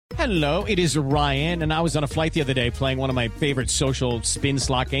Hello, it is Ryan, and I was on a flight the other day playing one of my favorite social spin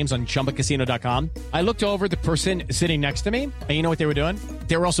slot games on ChumbaCasino.com. I looked over at the person sitting next to me, and you know what they were doing?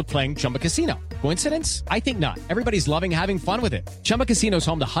 They were also playing Chumba Casino. Coincidence? I think not. Everybody's loving having fun with it. Chumba Casino is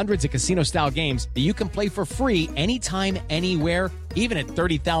home to hundreds of casino-style games that you can play for free anytime, anywhere, even at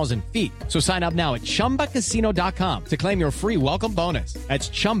 30,000 feet. So sign up now at ChumbaCasino.com to claim your free welcome bonus. That's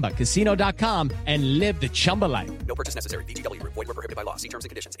ChumbaCasino.com and live the Chumba life. No purchase necessary. VGW. Void where prohibited by law. See terms and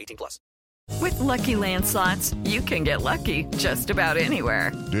conditions. 18+. With Lucky Land Slots, you can get lucky just about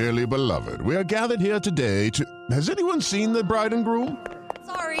anywhere. Dearly beloved, we are gathered here today to... Has anyone seen the bride and groom?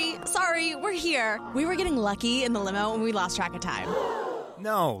 Sorry, we're here. We were getting lucky in the limo and we lost track of time.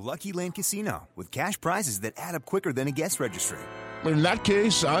 No, Lucky Land Casino, with cash prizes that add up quicker than a guest registry. In that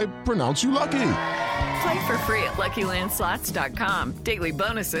case, I pronounce you lucky. Play for free at LuckyLandSlots.com. Daily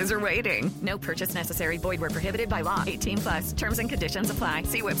bonuses are waiting. No purchase necessary. Void where prohibited by law. 18+. Terms and conditions apply.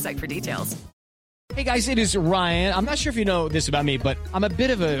 See website for details. Hey guys, it is Ryan. I'm not sure if you know this about me, but I'm a bit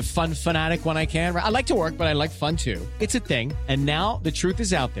of a fun fanatic when I can. I like to work, but I like fun too. It's a thing. And now the truth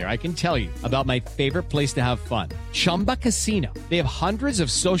is out there. I can tell you about my favorite place to have fun. Chumba Casino. They have hundreds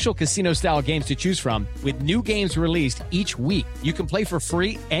of social casino style games to choose from with new games released each week. You can play for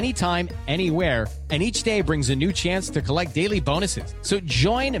free anytime, anywhere. And each day brings a new chance to collect daily bonuses. So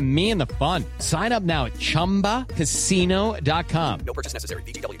join me in the fun. Sign up now at ChumbaCasino.com. No purchase necessary.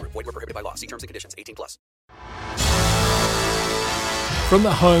 VGW. Void where prohibited by law. See terms and conditions. 18+. From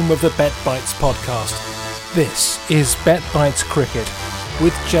the home of the Bet Bites podcast, this is Bet Bites Cricket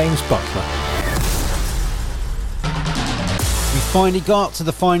with James Butler. We finally got to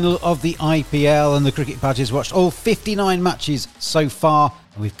the final of the IPL and the Cricket Badgers watched all 59 matches so far.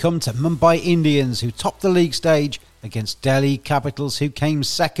 And we've come to Mumbai Indians, who topped the league stage against Delhi Capitals, who came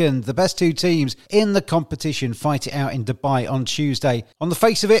second. The best two teams in the competition fight it out in Dubai on Tuesday. On the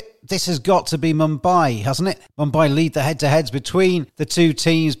face of it, this has got to be Mumbai, hasn't it? Mumbai lead the head-to-heads between the two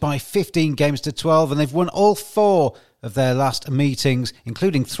teams by 15 games to 12, and they've won all 4 of their last meetings,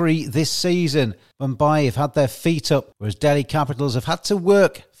 including 3 this season. Mumbai have had their feet up, whereas Delhi Capitals have had to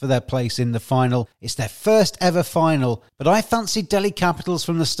work for their place in the final. It's their first ever final, but I fancied Delhi Capitals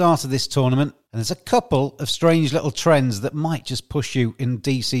from the start of this tournament, and there's a couple of strange little trends that might just push you in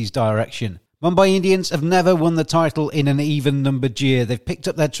DC's direction. Mumbai Indians have never won the title in an even-numbered year. They've picked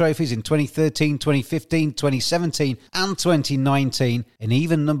up their trophies in 2013, 2015, 2017 and 2019. In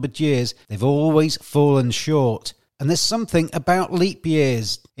even-numbered years, they've always fallen short. And there's something about leap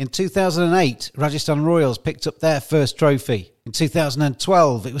years. In 2008, Rajasthan Royals picked up their first trophy. In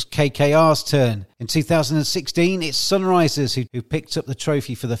 2012, it was KKR's turn. In 2016, it's Sunrisers who picked up the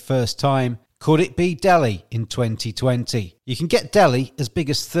trophy for the first time. Could it be Delhi in 2020? You can get Delhi as big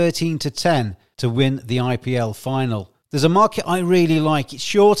as 13-10 to win the IPL final. There's a market I really like. It's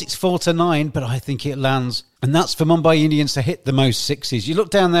short, it's 4-9, but I think it lands. And that's for Mumbai Indians to hit the most sixes. You look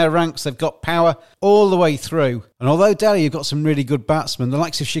down their ranks, they've got power all the way through. And although Delhi have got some really good batsmen, the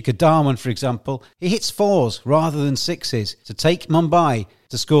likes of Shikhar Dhawan, for example, he hits 4s rather than 6s to take Mumbai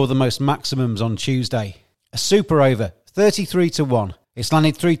to score the most maximums on Tuesday. A super over, 33-1. It's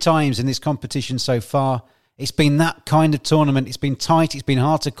landed 3 times in this competition so far. It's been that kind of tournament. It's been tight, it's been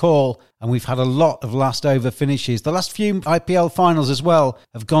hard to call, and we've had a lot of last over finishes. The last few IPL finals as well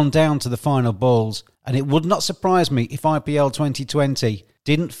have gone down to the final balls, and it would not surprise me if IPL 2020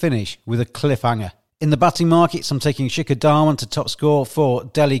 didn't finish with a cliffhanger. In the batting markets, I'm taking Shikhar Dhawan to top score for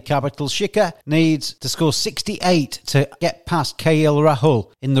Delhi Capitals. Shikhar needs to score 68 to get past KL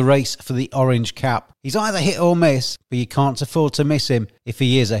Rahul in the race for the orange cap. He's either hit or miss, but you can't afford to miss him if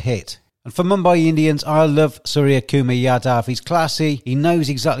he is a hit. And for Mumbai Indians, I love Surya Kumar Yadav. He's classy, he knows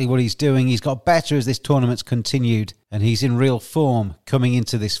exactly what he's doing, he's got better as this tournament's continued, and he's in real form coming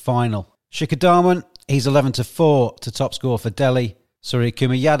into this final. Shikhar Dhawan, he's 11-4 to top score for Delhi. Surya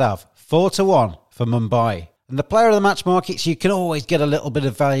Kumar Yadav, 4-1 for Mumbai. And the player of the match markets, you can always get a little bit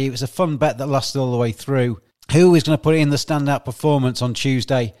of value. It's a fun bet that lasts all the way through. Who is going to put in the standout performance on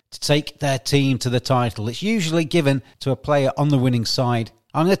Tuesday to take their team to the title? It's usually given to a player on the winning side.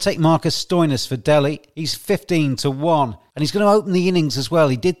 I'm going to take Marcus Stoinis for Delhi. He's 15-1, and he's going to open the innings as well.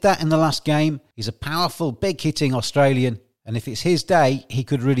 He did that in the last game. He's a powerful, big-hitting Australian, and if it's his day, he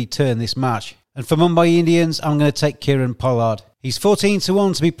could really turn this match. And for Mumbai Indians, I'm going to take Kieran Pollard. He's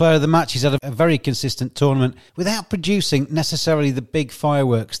 14-1 to be player of the match. He's had a very consistent tournament without producing necessarily the big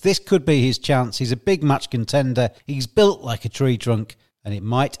fireworks. This could be his chance. He's a big match contender. He's built like a tree trunk, and it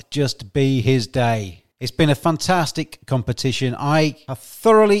might just be his day. It's been a fantastic competition. I have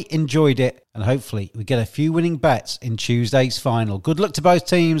thoroughly enjoyed it, and hopefully we get a few winning bets in Tuesday's final. Good luck to both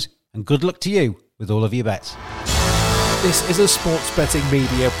teams, and good luck to you with all of your bets. This is a sports betting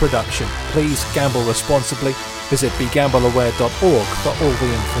media production. Please gamble responsibly. Visit begambleaware.org for all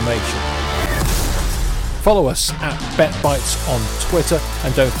the information. Follow us at BetBites on Twitter,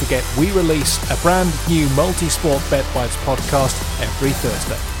 and don't forget we release a brand new multi-sport BetBites podcast every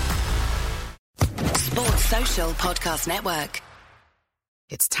Thursday. Sports Social Podcast Network.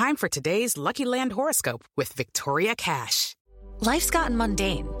 It's time for today's Lucky Land horoscope with Victoria Cash. Life's gotten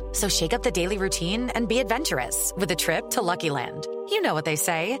mundane, so shake up the daily routine and be adventurous with a trip to Lucky Land. You know what they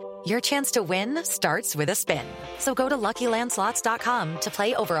say, your chance to win starts with a spin. So go to LuckyLandSlots.com to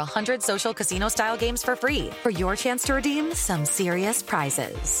play over 100 social casino-style games for free for your chance to redeem some serious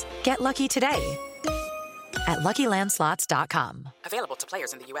prizes. Get lucky today at LuckyLandSlots.com. Available to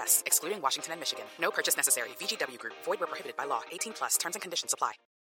players in the U.S., excluding Washington and Michigan. No purchase necessary. VGW Group. Void where prohibited by law. 18+. Terms and conditions apply.